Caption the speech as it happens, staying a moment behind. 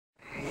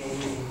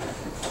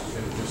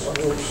I'd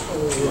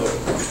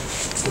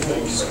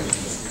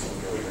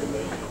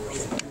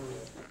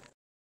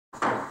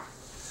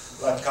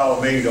like to call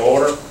a meeting to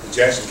order, the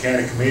Jackson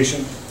County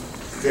Commission,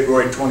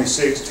 February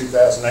 26,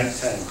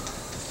 2018.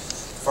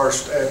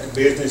 First after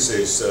business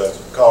is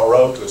call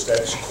roll to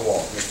establish a quorum.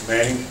 Mr.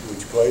 Manning,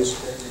 would you please?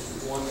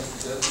 District 1,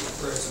 Mr. Dudley,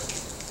 present.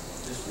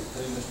 District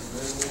 2, Mr.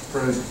 Venable.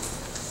 Present.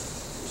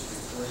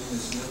 District 3,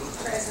 Ms. Miller.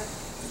 Present.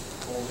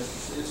 District 4,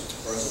 Mr. Sis.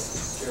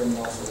 Present. Chairman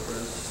also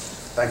present.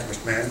 Thank you,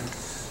 Mr. Manning.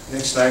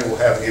 Next thing, we'll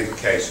have the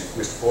invocation.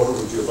 Mr. Porter,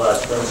 would you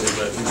advise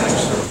President?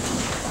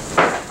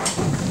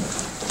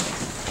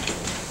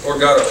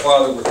 Lord God, our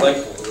Father, we're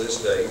thankful for this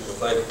day. We're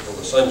thankful for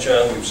the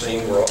sunshine we've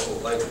seen. We're also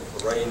thankful for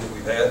the rain that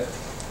we've had.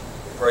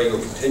 We pray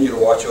you'll continue to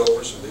watch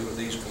over us and be with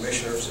these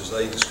commissioners as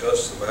they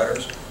discuss the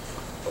matters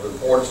of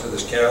importance to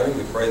this county.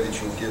 We pray that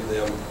you'll give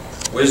them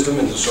wisdom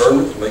and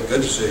discernment to make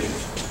good decisions.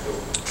 It will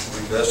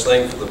be the best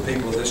thing for the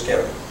people of this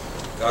county.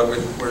 God,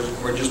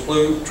 we're just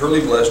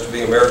truly blessed to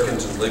be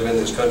Americans and live in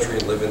this country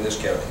and live in this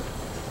county.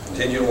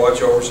 Continue to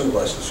watch over us and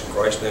bless us. In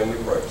Christ's name we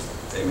pray.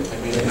 Amen.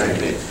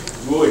 Amen.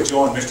 Will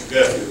join Mr.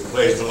 Guthrie with the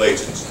Pledge of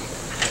Allegiance.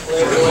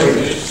 Pledge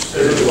allegiance to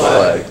the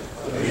flag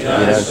of the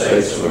United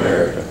States of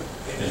America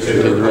and to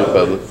the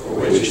republic for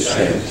which it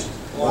stands,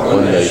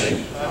 one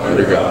nation,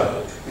 under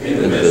God,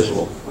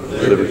 indivisible, with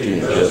liberty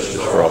and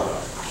justice for all.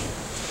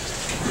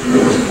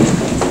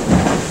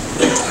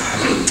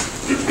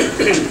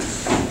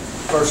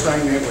 First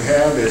thing that we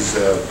have is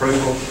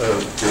approval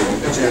of the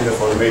agenda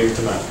for the meeting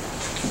tonight.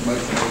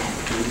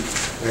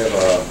 We have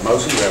a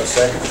motion, we have a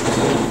second.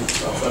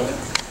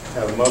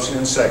 Have a motion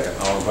and a second.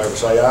 All in favor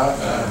say aye.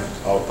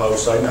 Aye. All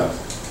opposed say no.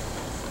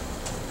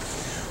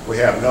 We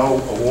have no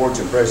awards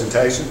and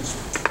presentations.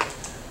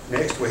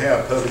 Next we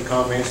have public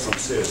comments from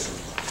citizens.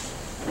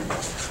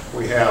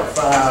 We have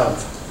five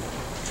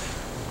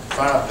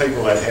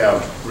people that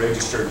have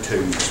registered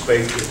to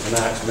speak at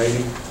tonight's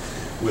meeting.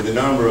 With the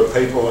number of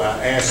people,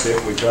 I ask that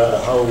we try to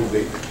hold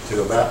it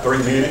to about 3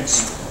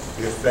 minutes,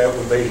 if that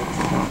would be,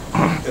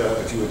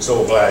 if you would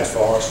so oblige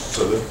for us.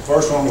 So the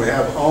first one we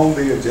have on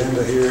the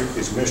agenda here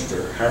is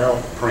Mr.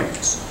 Harold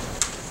Prince.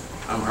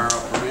 I'm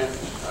Harold Prince.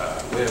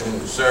 I live in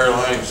the Sarah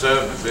Lane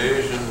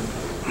subdivision,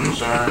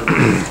 concerned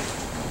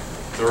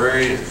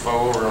 3 and 4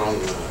 on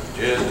the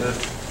agenda.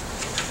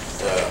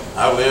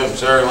 I live in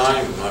Sarah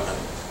Lane, like I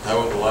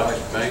told the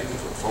last meeting,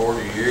 for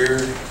 40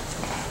 years.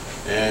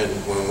 And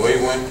when we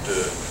went to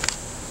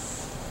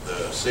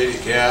the city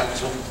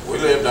council, we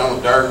lived on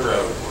a dirt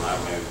road when I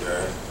moved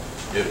there.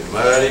 It was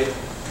muddy,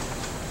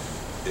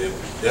 it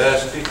was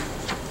dusty.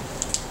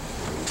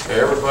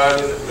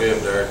 Everybody that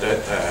lived there at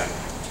that time,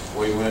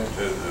 we went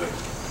to the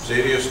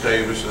city of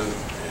Stevenson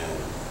and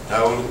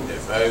told them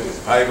if they would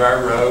pave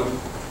our road,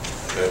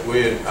 that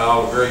we'd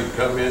all agreed to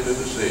come into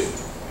the city.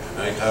 And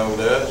they told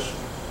us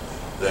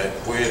that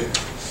we'd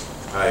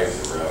pave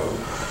the road.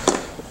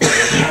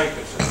 They'd take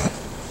us in.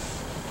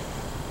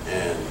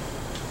 And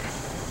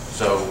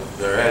so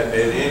there hadn't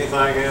been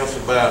anything else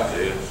about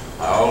this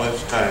all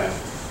this time.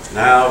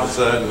 Now all of a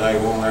sudden they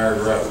want our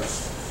road.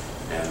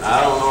 And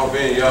I don't know if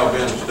any of y'all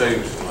been to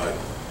Stevenson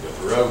lately, but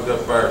the roads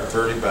up there are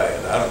pretty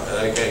bad.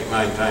 They can't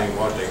maintain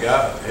what they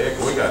got. Heck,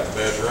 we got the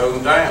best road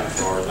in town as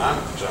far as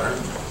I'm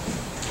concerned.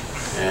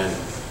 And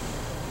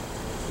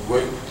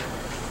we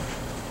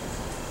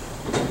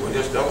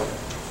just don't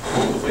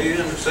want to be in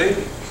the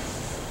city,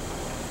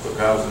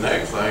 because the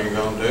next thing you're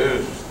going to do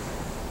is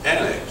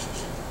annex us.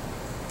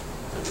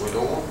 And we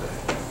don't want that.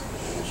 We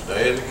want to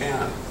stay in the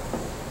county.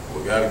 We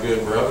got a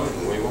good road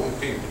and we want to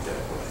keep it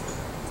that way.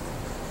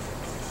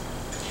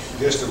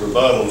 Just a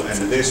rebuttal,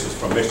 and this was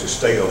from Mr.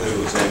 Steele,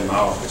 who was in my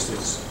office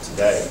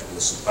today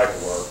with some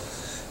paperwork.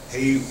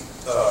 He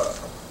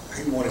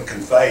wanted to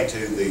convey to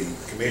the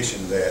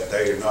commission that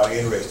they are not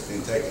interested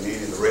in taking any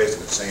of the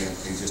residents in.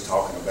 He's just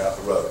talking about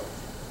the road.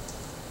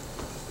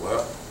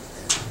 Well,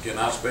 can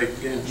I speak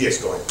again? Yes,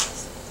 go ahead.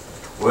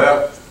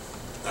 Well,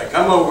 they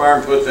come over there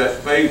and put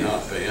that speed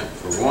hump in,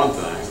 for one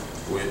thing,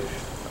 which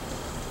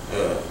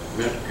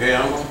Mr.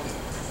 Campbell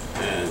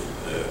and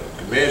the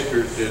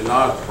commissioners did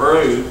not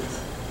approve,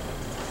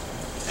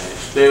 and it's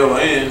still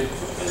in,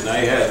 and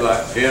they had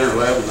like 10 or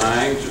 11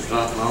 names or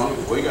something on it.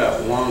 We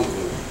got one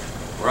with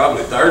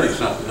probably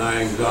 30-something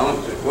names on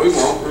it that we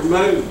want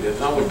removed.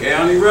 It's on the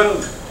county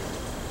road.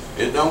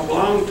 It don't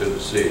belong to the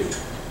city.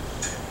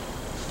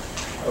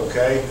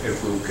 Okay,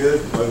 if we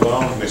could move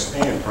on to Ms.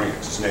 Ann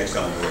Prince is next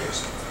on the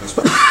list.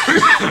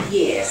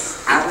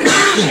 Yes, I would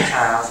like to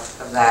talk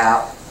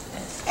about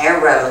our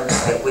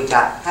roads that we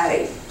got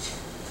paved.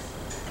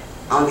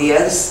 On the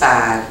other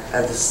side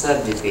of the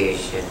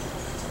subdivision,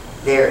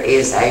 there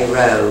is a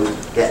road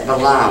that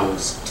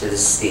belongs to the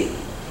city.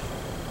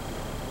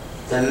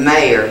 The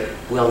mayor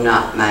will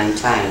not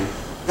maintain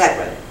that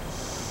road.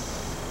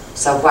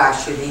 So why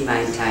should he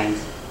maintain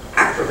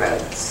our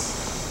roads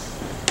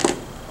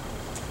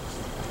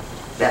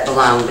that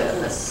belong to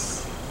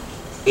us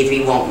if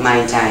he won't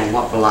maintain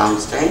what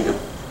belongs to him?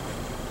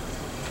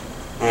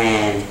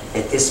 And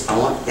at this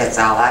point, that's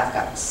all I've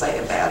got to say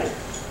about it,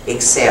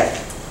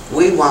 except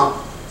we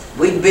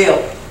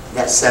built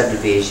that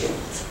subdivision.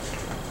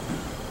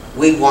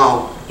 We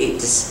want it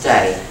to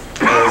stay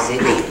as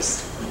it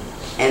is.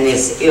 And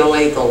this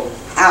illegal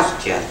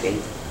house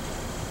jumping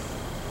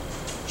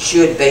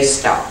should be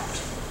stopped.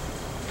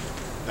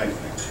 Thank you,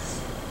 ma'am.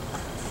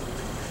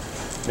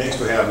 Next,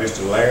 we have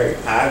Mr. Larry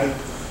Ivy.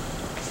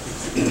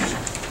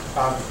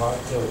 I'd like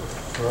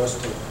for us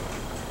to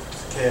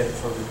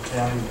for the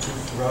county to keep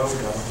the road. I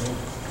don't know,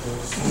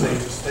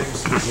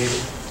 Stevenson get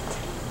it.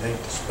 Need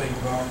the speed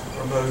bump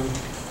removed.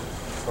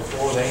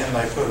 Before then,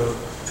 they put a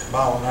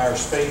mile-an-hour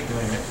speed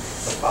limit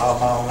of 5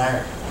 miles an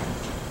hour.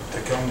 To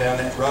come down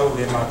that road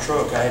in my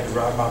truck, I had to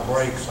ride my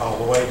brakes all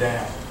the way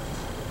down.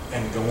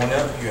 And going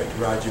up, you have to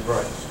ride your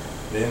brakes.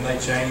 Then they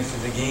changed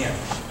it again.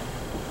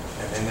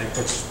 And then they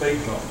put the speed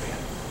bump in.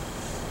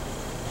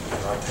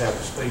 I'd like to have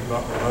the speed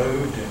bump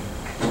removed and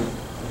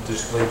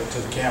just leave it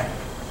to the county.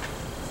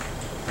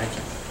 Thank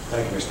you.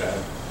 Thank you, Mr.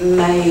 Ivy.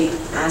 May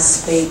I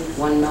speak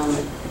one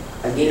moment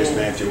again? Yes,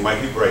 ma'am, if you'll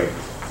make it brief.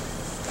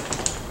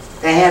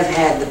 They have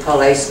had the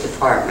police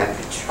department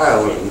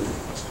patrolling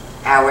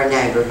our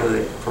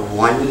neighborhood for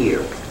 1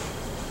 year.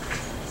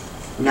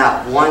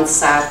 Not one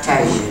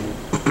citation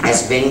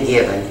has been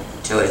given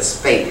to a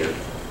speaker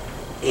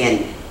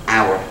in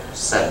our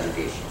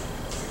subdivision.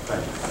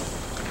 Thank you.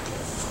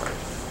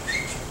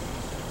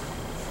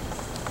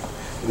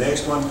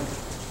 Next one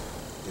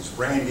is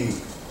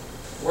Randy.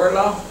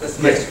 Wordlaw? That's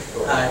me. Yes.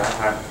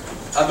 Hi.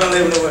 I've been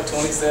living over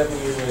 27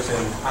 years,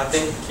 and I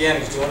think the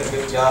county's doing a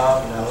good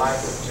job, and I like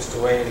it just the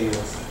way it is.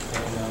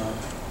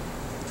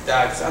 And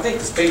I think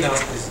the speed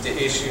hump is the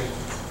issue,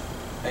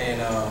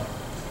 and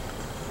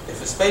if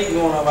the speed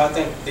going up, I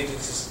think they could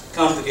just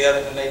come together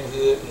in the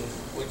neighborhood and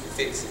we can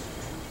fix it.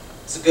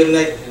 It's a good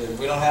neighborhood.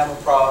 We don't have a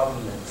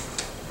problem, and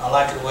I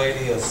like it the way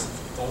it is.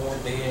 Don't want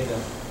to be in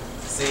the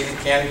city,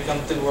 county come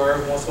through where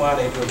every once in a while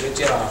they do a good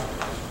job.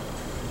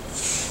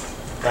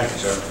 Thank you,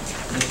 sir.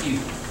 Thank you.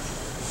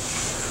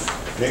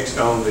 Next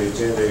on the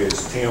agenda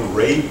is Tim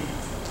Reed.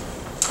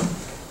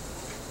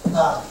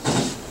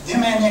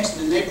 Them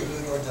annexing the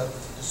neighborhood or the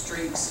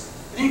streets,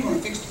 it ain't gonna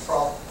fix the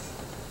problem.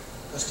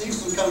 The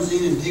Stevenson comes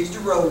in and digs the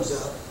roads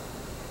up,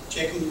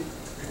 checking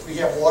if we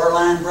have water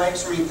line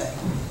breaks or anything.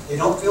 They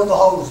don't fill the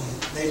holes in,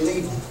 they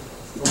leave them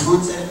for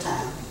months at a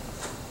time.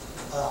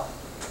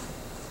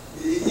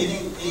 It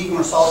ain't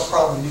gonna solve the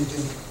problem you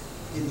do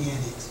getting the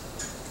annex.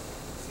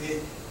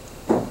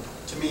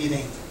 To me, it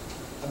ain't.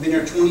 I've been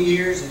there 20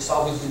 years, it's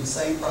always been the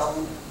same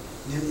problem,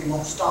 and it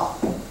won't stop.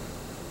 It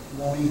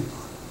won't end.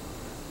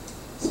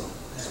 So,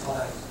 that's what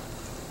I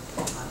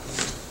think.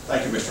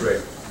 Thank you, Mr.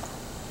 Reed.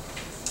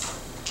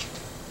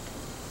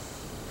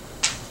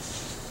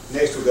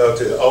 Next, we go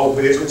to the old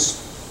business.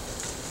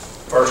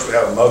 First, we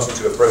have a motion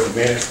to approve the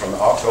minutes from the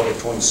October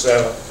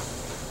 23rd,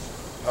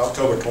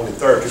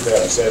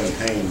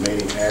 2017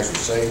 meeting as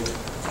received.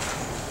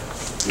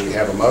 Do we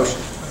have a motion?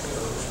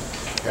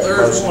 Have a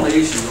There's motion? one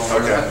issue on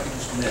there. Okay.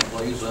 Just a minute,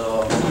 please. I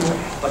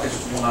think it's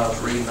the one I was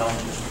reading on.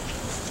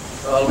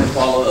 Let me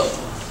follow up.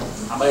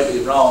 I may be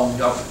wrong,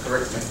 y'all can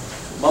correct me.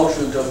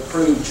 Motion to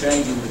approve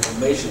changing the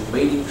commission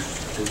meetings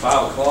to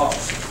 5 o'clock.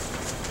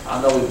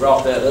 I know we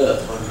brought that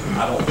up, but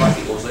I don't think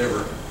it was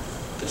ever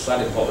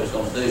decided what we was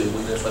gonna do.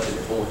 We just left it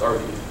at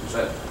 4:30. Is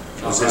that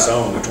not Was this right?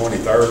 on the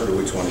 23rd or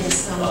which one?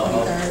 Yes, on the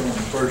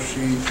 23rd. First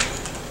sheet.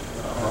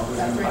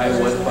 I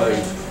wasn't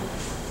paid.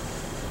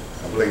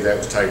 I believe that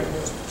was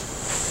tabled.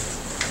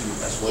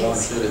 That's what I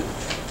understood it.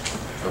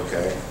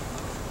 Okay.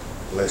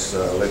 Let's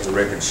let the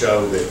record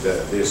show that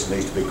this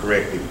needs to be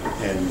corrected,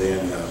 and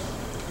then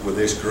with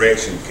this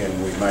correction, can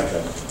we make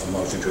a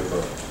motion to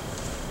approve?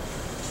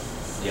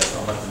 Yes,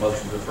 I'll make the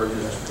motion to approve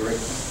it. That's correct.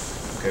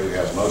 Okay, we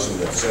have a motion,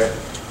 we have a second.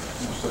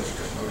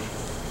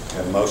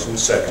 Have a motion,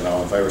 second.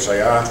 All in favor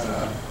say aye.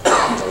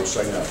 Opposed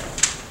say no.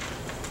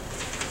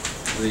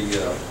 I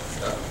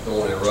don't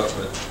want to interrupt,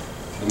 but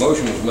the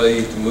motion was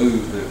made to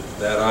move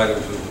that item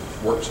to the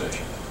work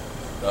session,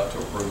 not to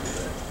approve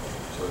that.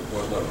 So it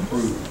was not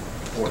approved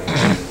according to it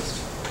was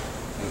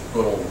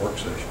put on the work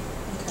session.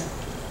 Okay.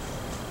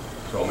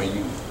 So, I mean,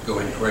 you can go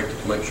ahead and correct it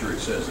to make sure it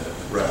says that.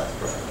 Right.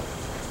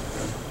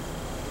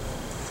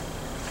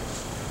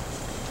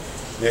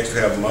 Next, we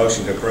have a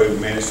motion to approve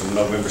minutes from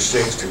November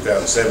 6,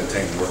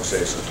 2017 work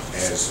session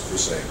as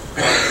received.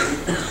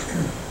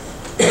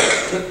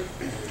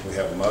 We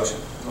have a motion.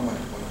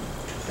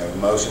 Have a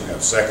motion, have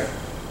a second.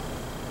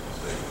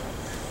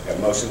 Have a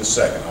motion and a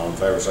second. All in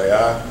favor say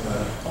aye.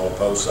 All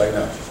opposed say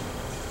no.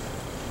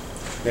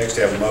 Next,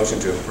 have a motion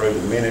to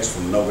approve the minutes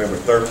from November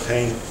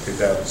 13,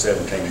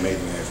 2017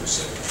 meeting as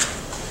received.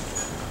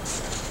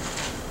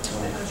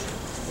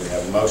 We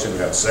have a motion, we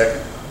have a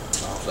second.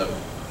 I'll second.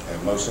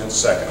 Have a motion and a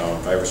second. All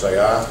in favor say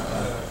aye.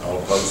 All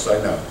opposed say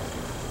no.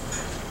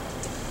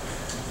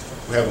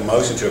 We have a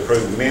motion to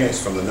approve the minutes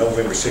from the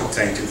November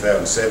 16,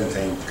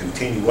 2017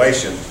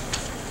 continuation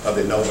of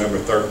the November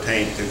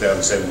 13,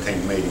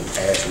 2017 meeting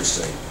as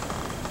received.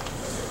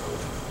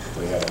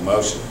 We have a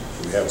motion. Do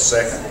we have a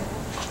second?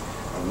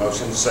 A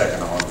motion and a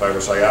second. All in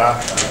favor say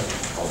aye.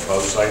 All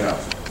opposed say no.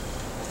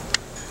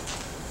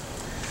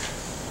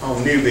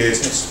 On new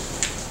business,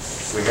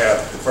 We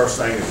have, the first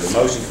thing is the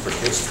motion to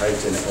participate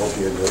in the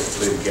opioid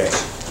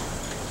litigation.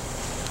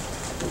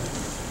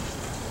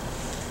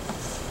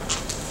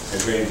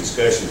 Is there any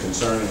discussion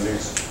concerning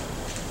this?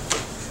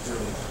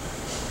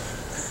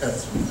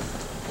 That's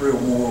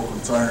real moral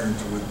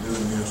concerns with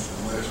doing this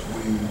unless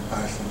we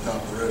pass some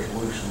type of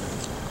resolution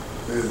that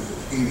says that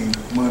any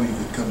money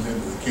that comes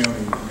into the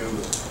county will go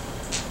to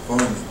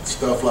fund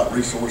stuff like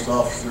resource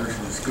officers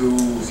for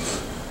schools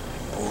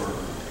or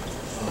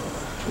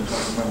some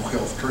type of mental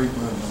health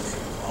treatment of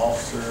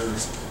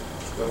officers,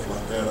 stuff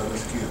like that. I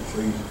just can't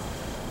see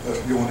us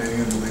joining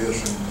into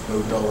this and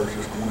those dollars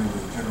just going into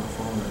the general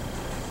fund.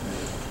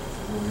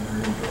 We'll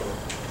enter into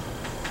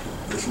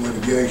this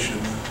litigation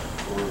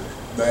for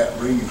that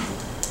reason.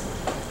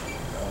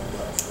 I would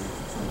like to see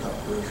some type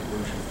of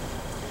resolution.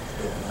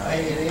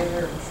 Ain't it in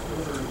there,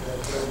 that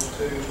goes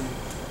to,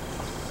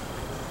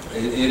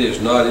 It is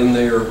not in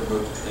there,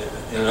 but,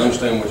 and I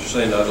understand what you're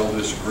saying, I don't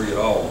disagree at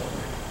all.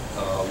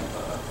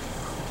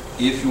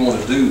 If you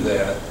want to do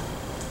that,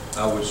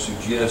 I would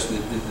suggest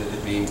that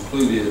it be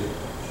included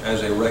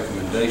as a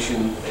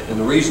recommendation. And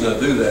the reason I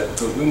do that,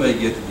 because we may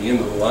get to the end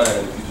of the line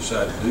if you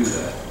decide to do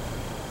that,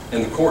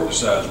 and the court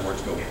decides where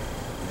it's going.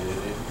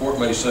 The court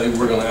may say,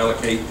 we're going to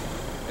allocate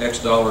X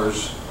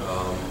dollars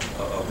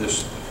of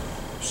this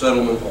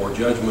settlement or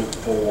judgment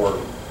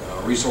for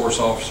resource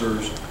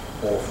officers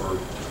or for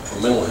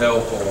mental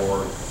health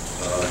or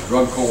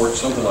drug court,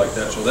 something like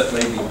that. So that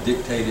may be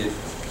dictated,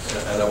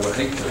 and I would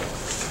hate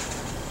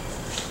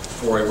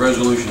for a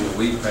resolution that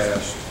we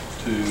pass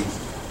to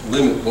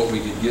limit what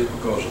we could get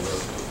because of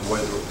the way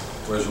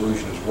the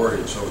resolution is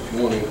worded. So if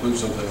you want to include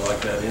something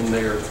like that in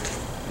there, it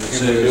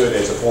Can we do it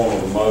says, as a form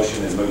of a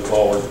motion and move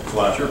forward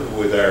like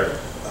with our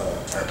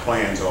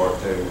plans are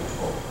to,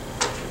 or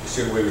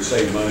should we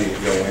receive money to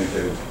go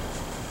into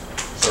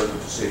certain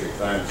specific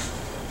things?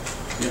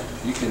 yeah,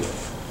 you can,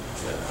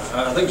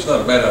 I think it's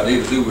not a bad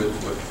idea to do what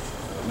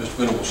Mr.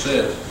 Venable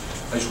says.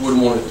 I just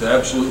wouldn't want it to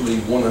absolutely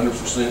 100%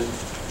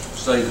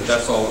 say that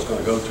that's all it's going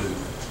to go to,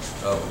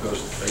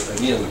 because,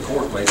 again, the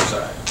court may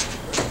decide.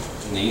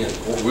 In the end,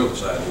 the court will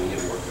decide in the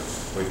end where it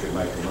goes. We could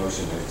make a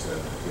motion that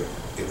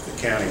if the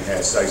county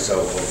has say-so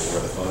over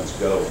where the funds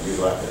go, you'd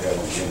like to have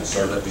them in a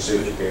certain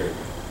specific area.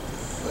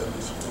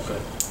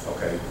 Okay.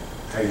 Okay,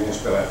 how you want to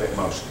spell out that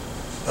motion?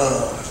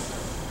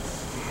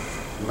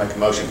 Make a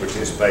motion to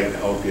participate in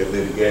opiate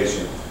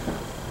litigation,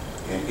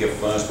 and if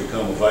funds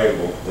become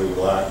available, we would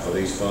like for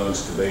these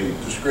funds to be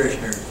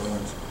Discretionary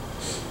funds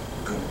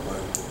become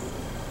available.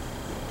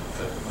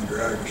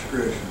 Under our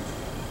discretion,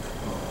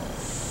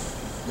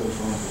 those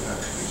funds would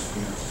actually be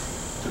spent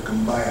to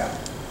combat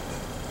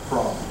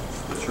problems.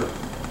 Sure.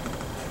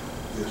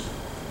 This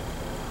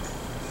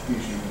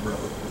issue brought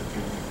up with the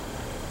county,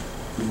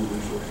 school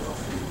resource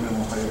officers,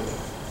 mental health.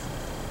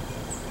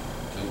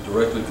 To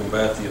directly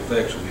combat the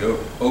effects of the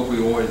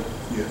opioid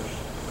Yes.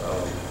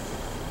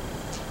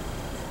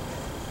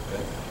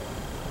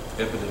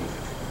 epidemic.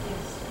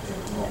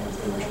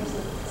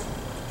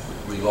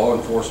 Be law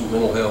enforcement,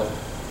 mental health,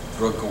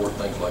 drug court,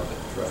 things like that.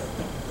 right.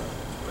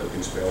 We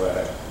can spell that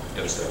out.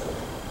 Yes, sir.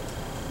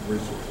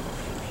 Resource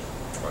officers.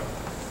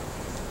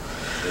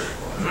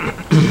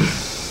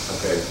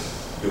 Okay,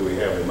 do we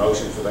have a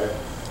motion for that?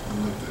 I'll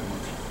make that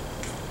motion.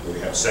 Do we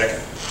have a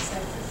second?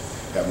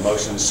 Have a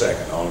motion and a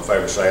second. All in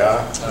favor say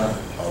aye. Aye.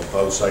 All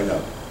opposed say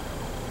no.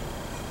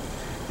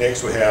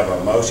 Next, we have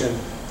a motion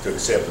to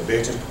accept the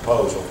bid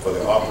proposal for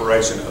the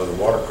operation of the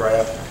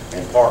watercraft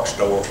and park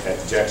store at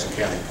the Jackson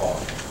County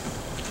Park.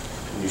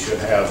 You should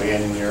have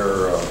in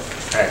your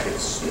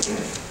packets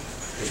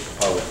this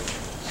proposal.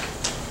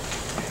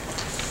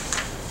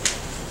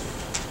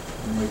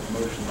 I'll make the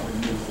motion that we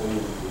move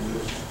forward with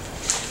this.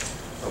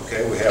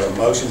 Okay, we have a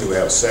motion. Do we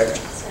have a second?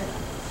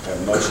 Have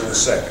a motion and a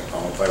second.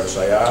 All in favor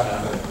say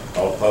aye.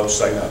 All opposed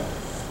say no.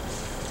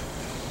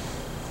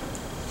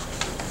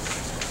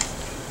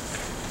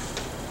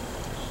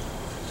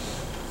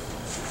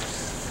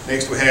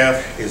 Next we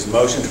have is a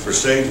motion to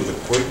proceed with a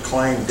quick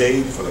claim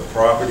deed for the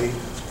property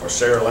for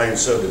Sarah Lane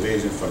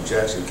subdivision from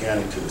Jackson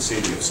County to the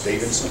city of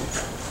Stevenson.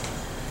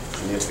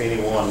 And if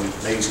anyone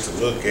needs to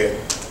look at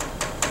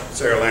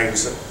Sarah Lane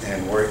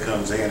and where it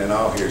comes in and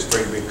all, here's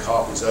 3 big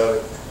copies of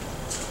it.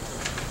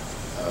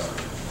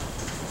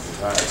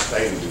 As I had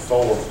stated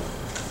before,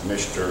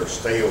 Mr.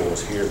 Steele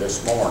was here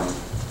this morning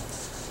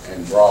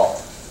and brought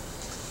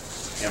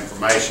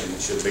information that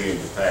should be in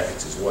your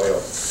packets as well.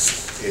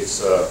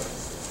 It's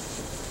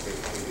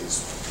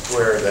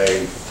where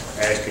they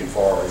asking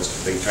for is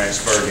to be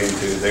transferred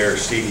into their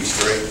city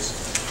streets.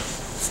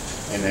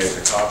 And there's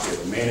a copy of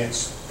the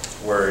minutes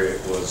where it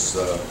was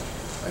a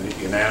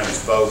unanimous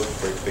vote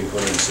for it to be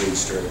put in city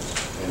streets.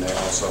 And they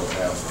also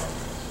have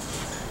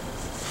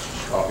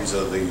copies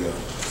of the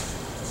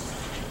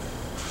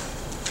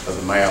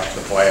map,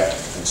 the plat,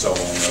 and so on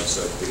of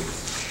subdivision.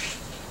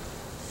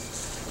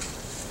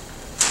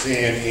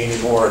 Then any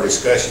more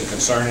discussion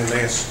concerning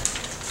this?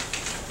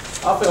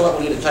 I feel like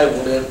we need to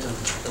table it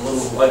a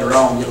little later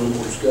on, get a little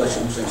more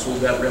discussion, since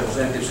we've got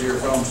representatives here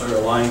from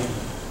Sarah Lane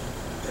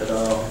that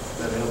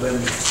have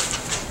been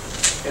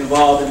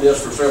involved in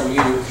this for several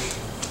years.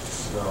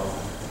 So,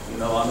 you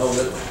know, I know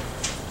that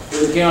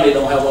we, the county,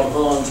 don't have a lot of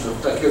funds to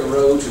take care of the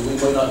roads, and we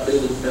may not do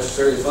the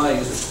necessary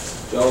things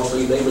that y'all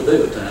see they would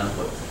do at times,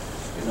 but,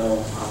 you know,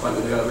 I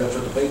think we gotta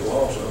represent the people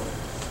also.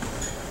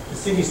 The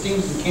city of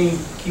Stevenson can't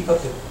keep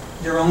up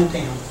their own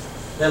town,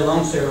 let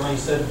alone Sarah Lane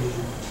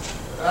subdivision.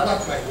 I'd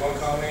like to make one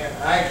comment.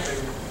 I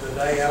actually, the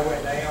day I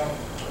went down,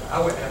 I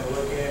went down to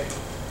look at it,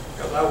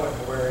 because I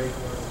wasn't aware he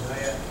was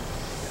at.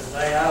 And the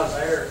day I was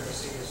there, the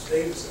city of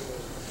Stevenson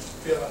was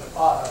filling the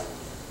pothole.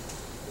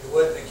 It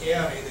wasn't the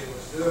county that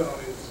was doing it,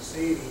 it was the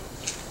city.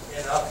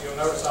 And you'll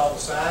notice all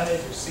the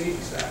signage is city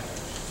signage.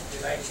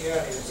 It ain't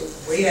county.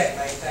 We hadn't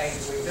maintained,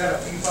 we've done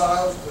a few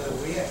potholes, but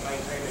we hadn't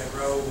maintained that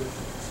road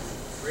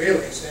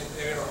really since,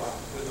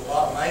 with a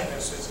lot of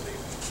maintenance since it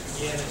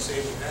began in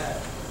 '79.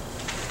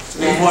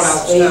 That's what I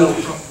was told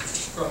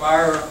from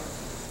our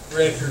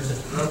records at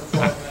the road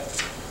department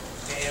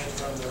and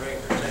from the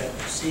records at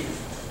the city.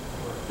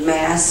 May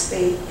I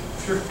speak?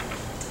 Sure.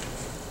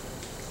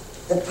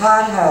 The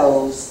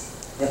potholes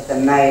that the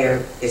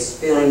mayor is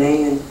filling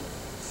in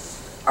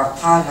are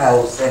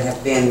potholes that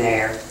have been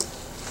there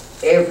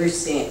ever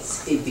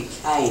since he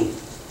became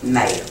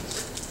mayor.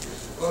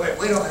 Well,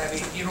 we don't have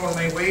any, you know what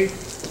I mean?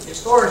 As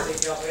far as the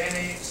y'all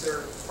annex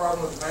or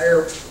problem with the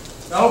mayor,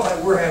 the only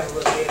thing we're having to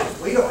look at is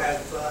we don't have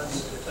the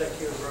funds to take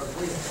care of the roads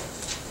we have.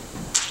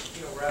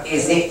 You know, right?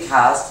 Is it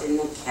costing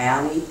the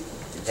county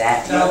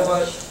that No,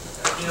 much?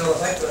 but, you know, I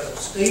think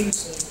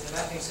Stevenson in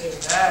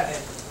 1979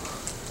 had,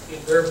 in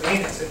their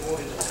minutes, they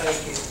wanted to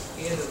take it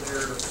into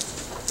their,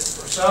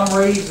 for some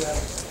reason,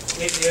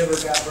 it never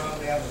got run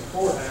down to the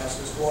courthouse,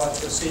 is what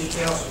the city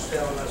council's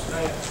telling us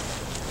now.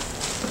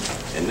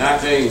 In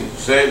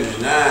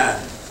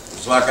 1979,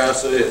 it's like I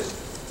said,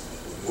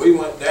 we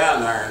went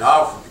down there and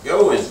offered to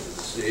go into the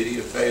city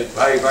if they'd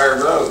pave our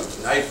roads,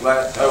 and they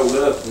flat told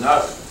us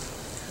no.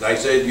 They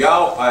said,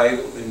 y'all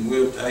pave them and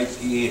we'll take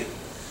you in.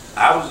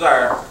 I was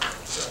there,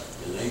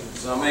 and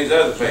some of these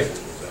other people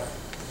was there.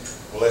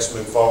 Well, let's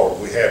move forward.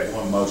 We have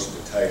one motion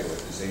to table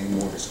it. Is there any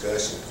more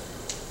discussion?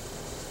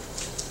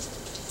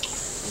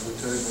 We're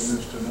tabling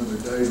this to another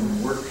date on the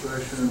work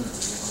session,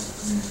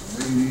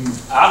 or meeting.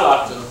 I'd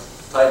like to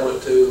table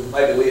it to,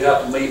 maybe we have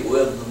to meet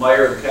with the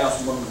mayor, the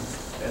councilman,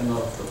 and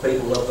the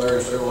people up there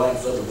in Sarah Lane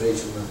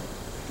subdivision, and,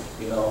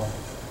 you know,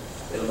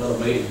 in another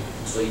meeting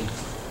and see.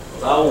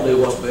 But I want to do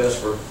what's best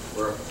for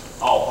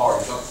all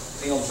parties. Like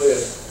Tim said,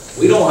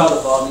 we don't have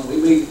the funding,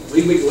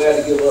 we'd be glad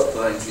to give up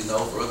things, you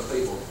know, for other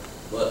people.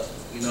 But,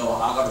 you know,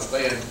 I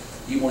understand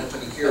you want it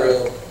taken care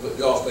of, but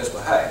y'all's best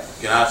behalf.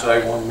 Can I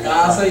say one minute?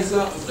 Can I say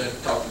something? Then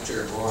talk to the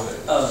chair, go ahead.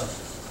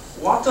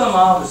 What time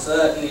all of a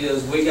sudden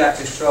is we got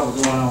this trouble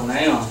going on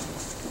now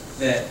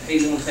that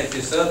he wants to take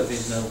this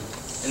subdivision over?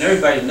 And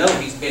everybody knows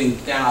he's been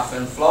down off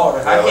in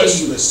Florida. How Well, can let's,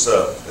 you, we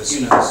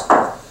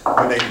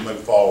need to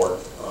move forward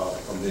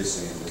from this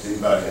end. Does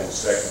anybody want a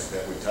second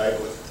that we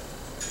table it?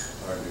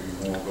 Or do you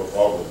want to go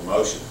forward with the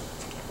motion?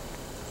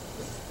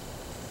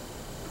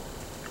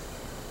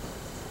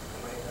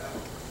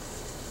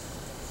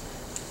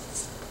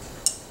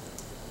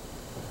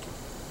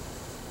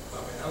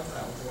 I'm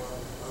fine with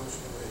one motion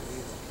the way it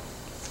is.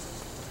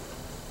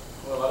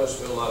 Well, I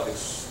just feel like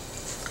it's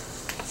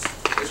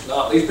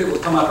not, these people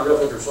come out to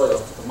represent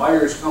themselves. The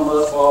mayor's come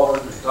up forward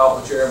and talk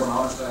to the chairman,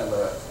 I understand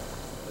that.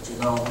 But you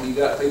know, when you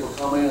got people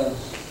come in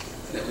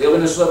that live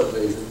in this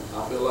subdivision, I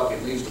feel like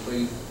it needs to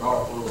be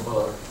brought up a little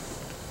further.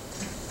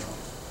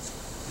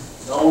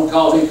 Don't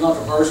cause any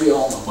controversy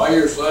on the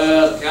mayor's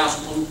side, the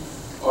councilman,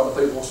 or the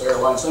people of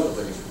Sarah Lane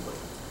subdivision. But,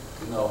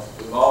 you know,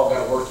 we've all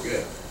got to work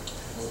together.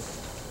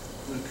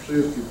 Mr.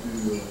 Sisk, if we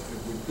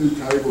do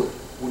table it,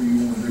 what do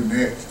you want to do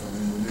next? I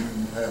mean, we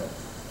need to have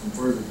some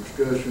further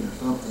discussion or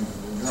something,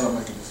 we've got to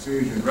make a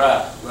decision.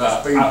 Right.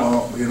 Speed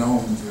bump being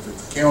on, if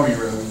it's a county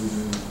road,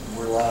 then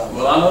we're liable.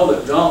 Well, I know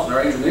that Johnson,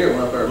 our engineer,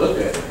 went up there and looked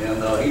at it,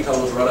 and he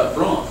told us right up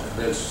front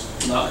that it's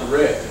not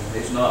correct.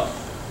 It's not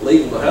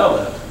legal to have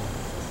that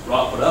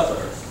rock put up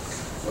there.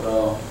 But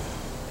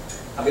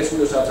I guess we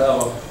just have to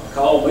have a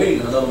call meeting,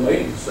 another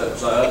meeting set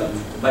aside, and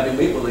maybe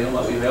meet with them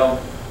like we have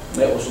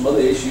met with some other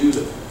issues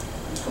that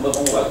come up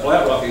on like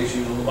flat rock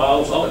issues on the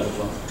bio solids or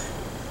something.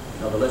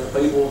 You know, to let the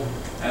people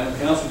and the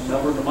council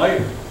member and the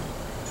mayor.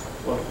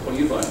 What do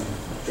you think,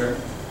 Mr.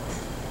 Chairman?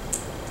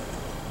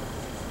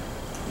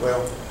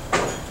 Well,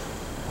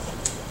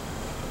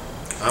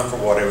 I'm for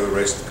whatever the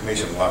rest of the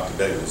commission would like to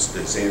do.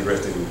 Is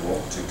interested in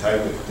want to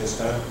table it at this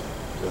time?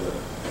 To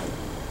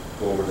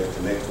go over it at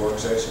the next work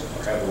session,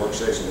 or have the work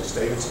session at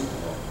Stevenson?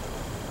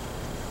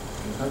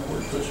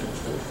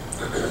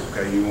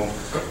 Okay, you want to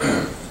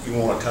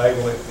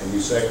table it, and you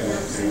second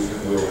it, and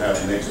we'll have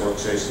the next work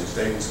session at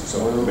Stevenson,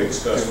 so we'll be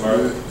discussed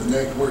further. The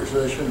next work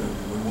session,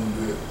 and we want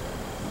to do it.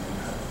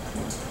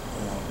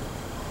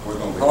 We're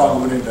going to be How long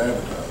gone. we need to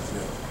advertise,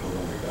 yeah. We're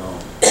going to be gone.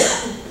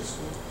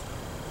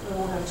 We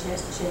won't have a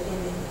chance to check in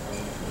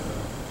anything.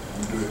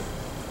 We'll do it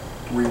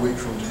 3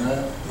 weeks from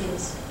tonight.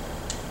 Yes.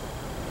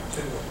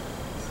 2 weeks.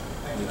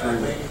 The 3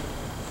 weeks.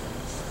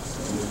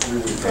 3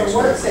 weeks. For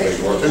work session,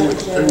 we 2 won't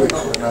weeks, do 2 it. weeks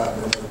from tonight,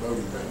 we'll have a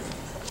voting meeting.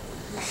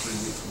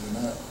 approve it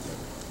tonight.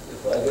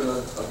 If I can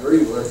agree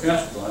with our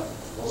council tonight,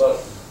 what about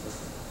it?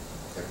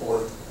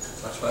 Or,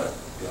 that's fine.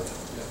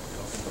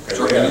 Okay,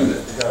 Sure we can have, do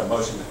that. we got a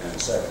motion and a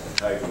second to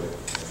table it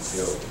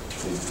until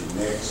the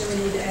next. Do we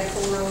need to add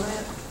 4 on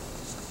that?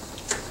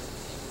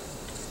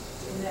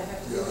 Didn't that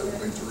have to be Yeah, it'll be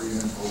there?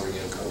 3 and 4.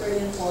 3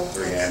 and 4.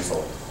 3 and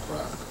 4.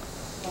 Right.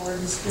 Or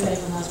just do it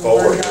when I was 4,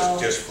 worried all.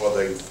 just for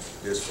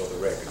the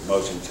record,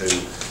 motion to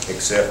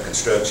accept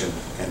construction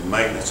and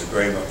maintenance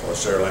agreement for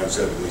Sarah Lane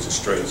subdivision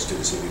streets to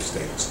the city of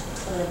Stevenson.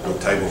 We'll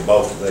table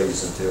both of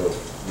these until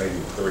maybe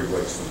 3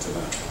 weeks from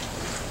tonight.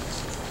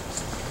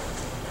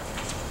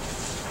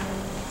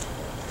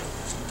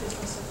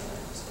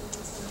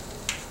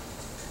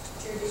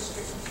 Chair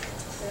District,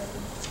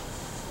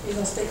 you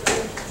gonna speak to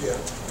it?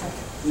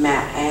 Yeah. May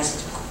I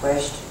ask a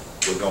question?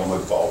 We're gonna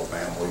move forward,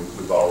 ma'am.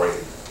 We've already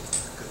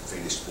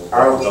finished what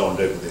Are we're we- gonna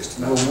do with this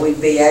tonight. Will we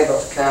be able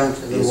to come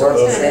to the It's work a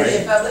public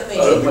session? Public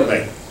Public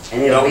meeting.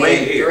 And it'll Don't be meet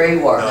in here. 3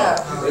 work?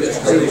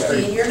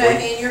 And you're not,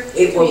 and you're.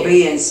 It will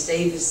be in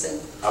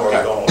Stevenson? I'm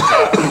not gonna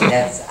type.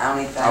 That's the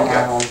only thing Okay.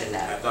 I want to know.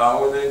 That's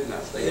all we need to know.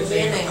 It'll be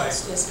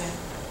announced, yes,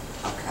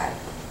 ma'am. Okay.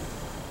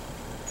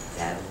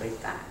 That'll be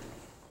fine.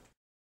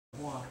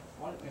 Why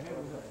didn't we have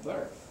it up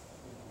there?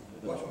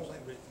 What's what I'm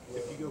saying, but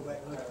if you go back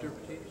and look at their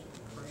petition,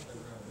 for instance,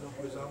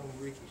 it was on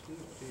Ricky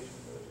Steele's petition,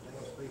 but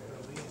now Steve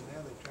comes in,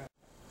 now they're trying.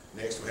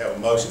 Next, we have a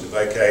motion to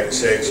vacate a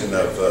section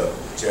of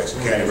Jackson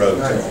County Road.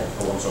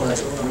 Oh, I'm sorry.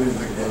 We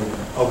didn't think about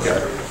it. Okay,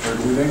 Or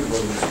do we think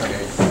about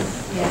it?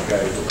 Yeah.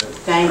 okay.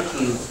 Thank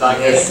you for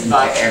Thank you. listening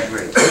to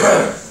everything.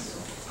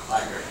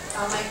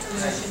 I'll make the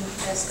motion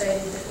as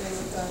stated that we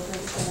would go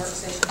with the work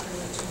session for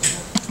next week.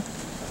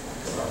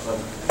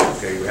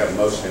 Okay, we have a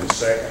motion and a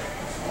second.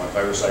 All in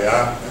favor, say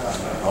aye.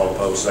 All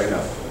opposed, say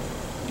no.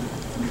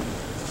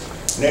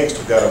 Next,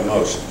 we've got a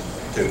motion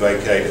to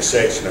vacate a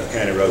section of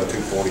County Road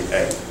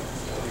 248.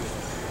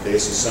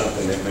 This is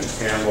something that Mr.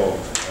 Campbell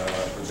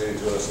presented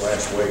to us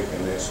last week,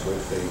 and it's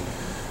with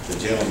the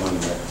gentleman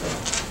that,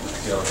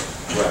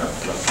 right.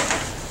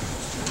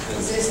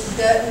 Is this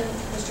Dutton,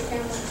 Mr.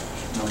 Campbell?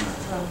 No, ma'am.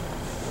 Oh.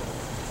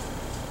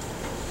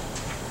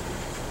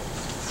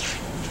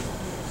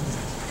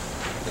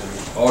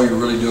 All you're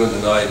really doing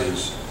tonight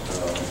is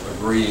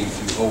agreeing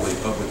to hold a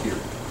public hearing.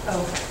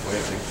 Oh, We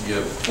have to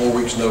give 4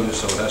 weeks'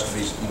 notice, so it has to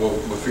be, we'll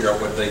figure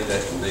out what date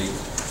that can be.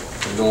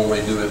 We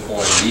normally do it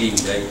on a meeting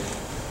date,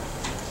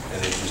 and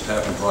it just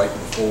happens right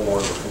before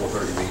the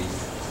 4:30 meeting.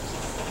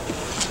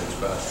 It's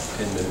about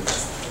 10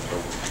 minutes, so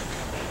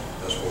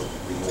that's what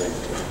we normally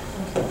do.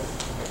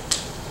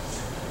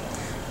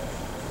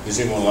 Does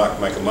anyone like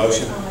to make a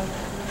motion? I'll make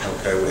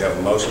that. Okay, we have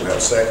a motion, we have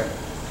a second.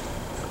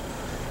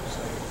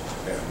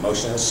 We have a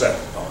motion and a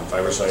second. All in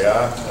favor, say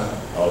aye.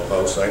 All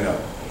opposed, say no.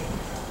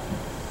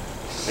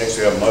 Next,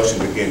 we have a motion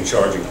to begin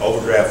charging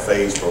overdraft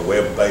fees for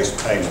web-based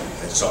payment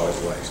at solid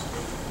waste.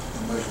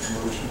 I make a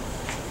motion.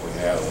 We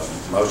have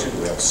a motion,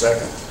 we have a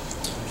second.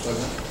 Second.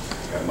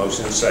 We have a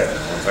motion and a second.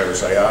 All in favor,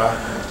 say aye.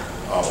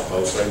 All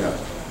opposed, say no.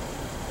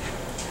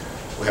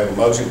 We have a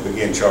motion to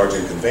begin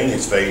charging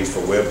convenience fees for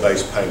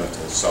web-based payment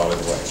at solid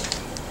waste.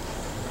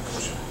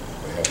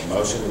 We have a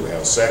motion, do we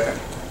have a second?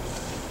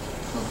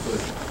 I'll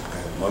second. We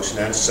have a motion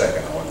and a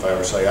second. All in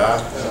favor, say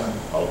aye.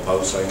 All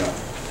opposed, say no.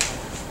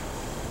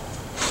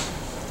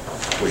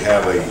 We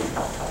have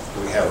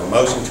a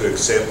motion to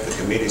accept the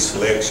committee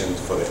selection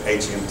for the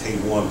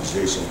HMT1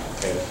 position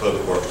at the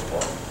Public Works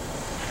Department.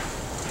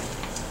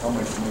 I'll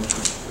make a motion to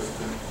accept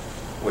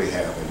that. We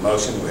have a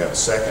motion, we have a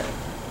second.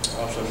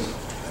 Also, We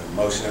have a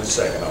motion and a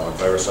second. All in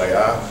favor, say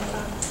aye.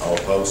 All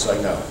opposed,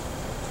 say no.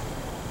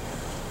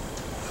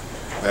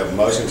 We have a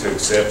motion to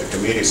accept the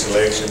committee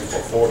selection for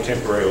 4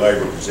 temporary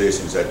labor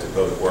positions at the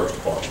Public Works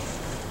Department.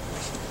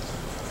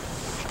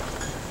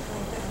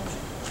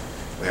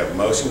 We have a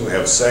motion, we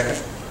have a second.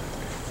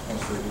 I'll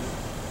second.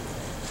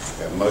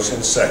 We have a motion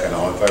and a second.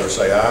 All in favor,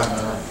 say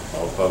aye.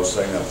 All opposed,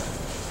 say no.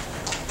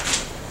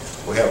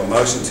 We have a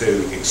motion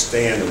to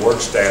extend the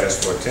work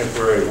status for a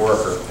temporary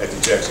worker at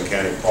the Jackson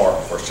County Park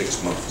for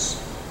 6 months.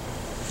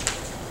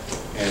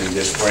 And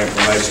just for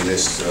information,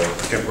 this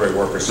temporary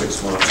worker,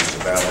 6 months is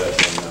about up,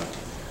 and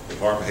the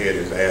department head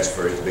has asked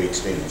for it to be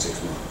extended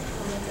 6 months.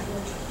 I'll make that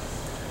motion.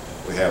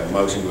 We have a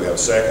motion, we have a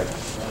second.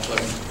 I'll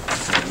second.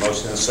 We have a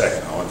motion and a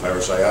second. All in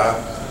favor, say aye.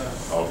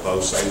 All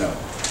opposed, say no.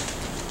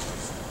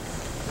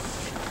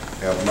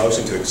 We have a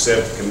motion to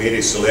accept the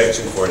committee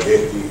selection for a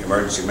Deputy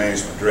Emergency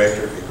Management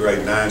Director at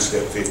grade 9,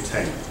 step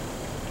 15.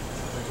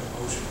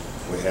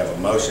 We have a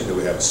motion, do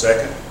we have a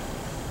second?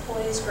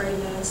 What is grade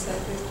 9, step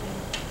 15?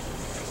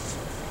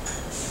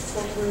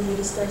 What were we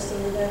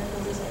discussing with that?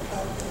 What is that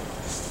called?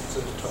 It's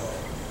at the top.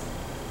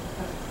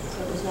 So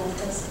it was one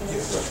test?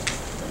 Yes.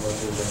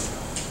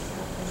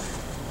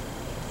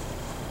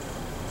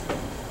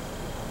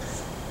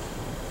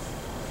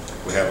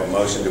 We have a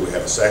motion, do we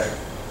have a second?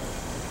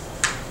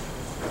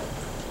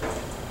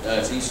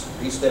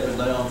 He's stepping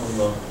down from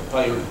the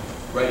pay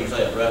rate he's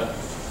at, right?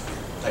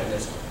 Taking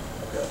this.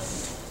 Okay.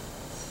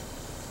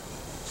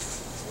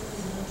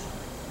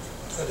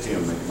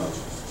 Tim made the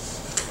motion.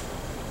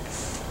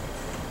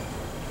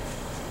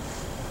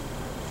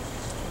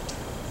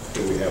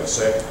 Do we have a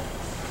second?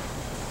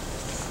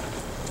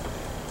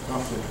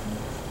 I'll second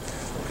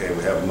Okay,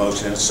 we have a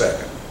motion and a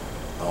second.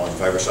 All in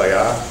favor say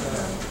aye.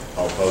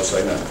 All opposed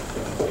say no.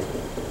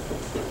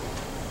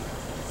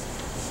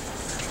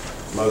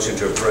 Motion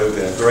to approve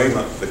an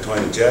agreement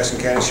between the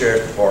Jackson County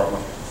Sheriff's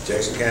Department,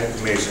 Jackson County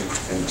Commission,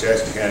 and the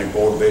Jackson County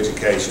Board of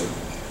Education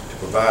to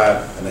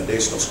provide an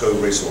additional school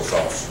resource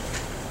officer.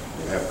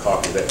 You have a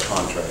copy of that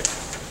contract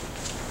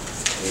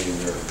in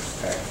your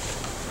packet.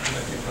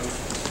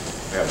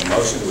 We have a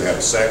motion. Do we have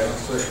a second?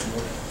 it.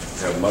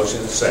 We have a motion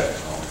and a second.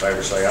 All in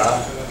favor say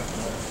aye.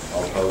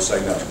 All opposed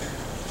say no.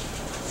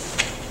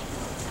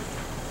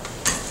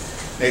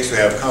 Next, we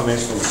have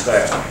comments from the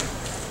staff.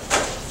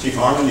 Chief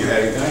Harmon, you have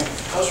anything?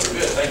 Oh, sir,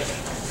 good, thank you.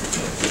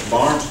 Mr.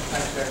 Barnes?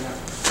 Thanks very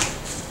much.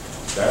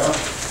 Darrell?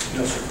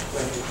 No, sir,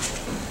 thank you.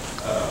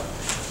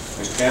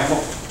 Mr.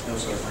 Campbell? No,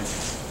 sir, thank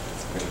you.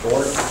 Mr.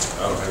 Porter?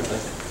 I don't have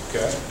anything.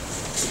 Okay.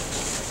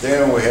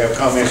 Then we have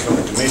comments from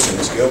the commission.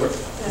 Ms. Gilbert?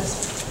 Yes,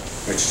 sir.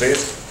 Mr. Sis?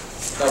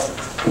 No, sir.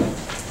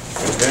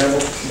 Mr.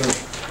 Venable?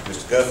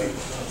 Mr. Guffey?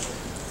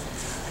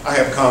 I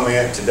have a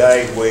comment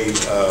today. We,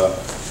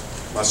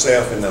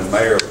 myself and the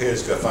mayor of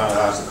Pisgah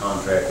finalized the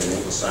contract and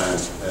it was signed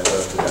as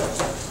of today.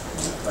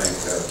 And I think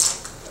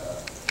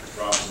Mr.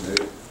 Robinson,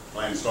 who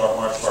planned to start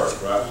March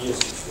 1st, right? Yes.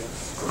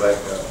 So that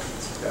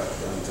got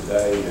done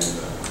today and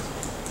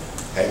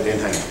had it in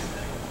hand.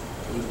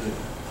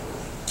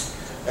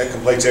 That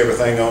completes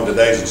everything on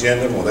today's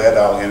agenda. With that,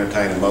 I'll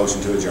entertain a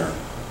motion to adjourn.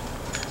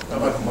 I'll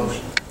make a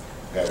motion.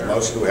 We have a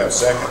motion. Do we have a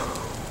second?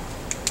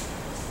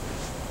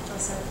 I'll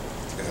second.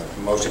 We have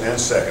a motion and a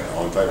second.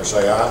 All in favor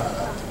say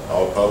aye.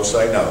 All opposed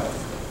say no.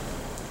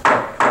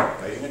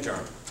 Meeting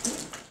adjourned.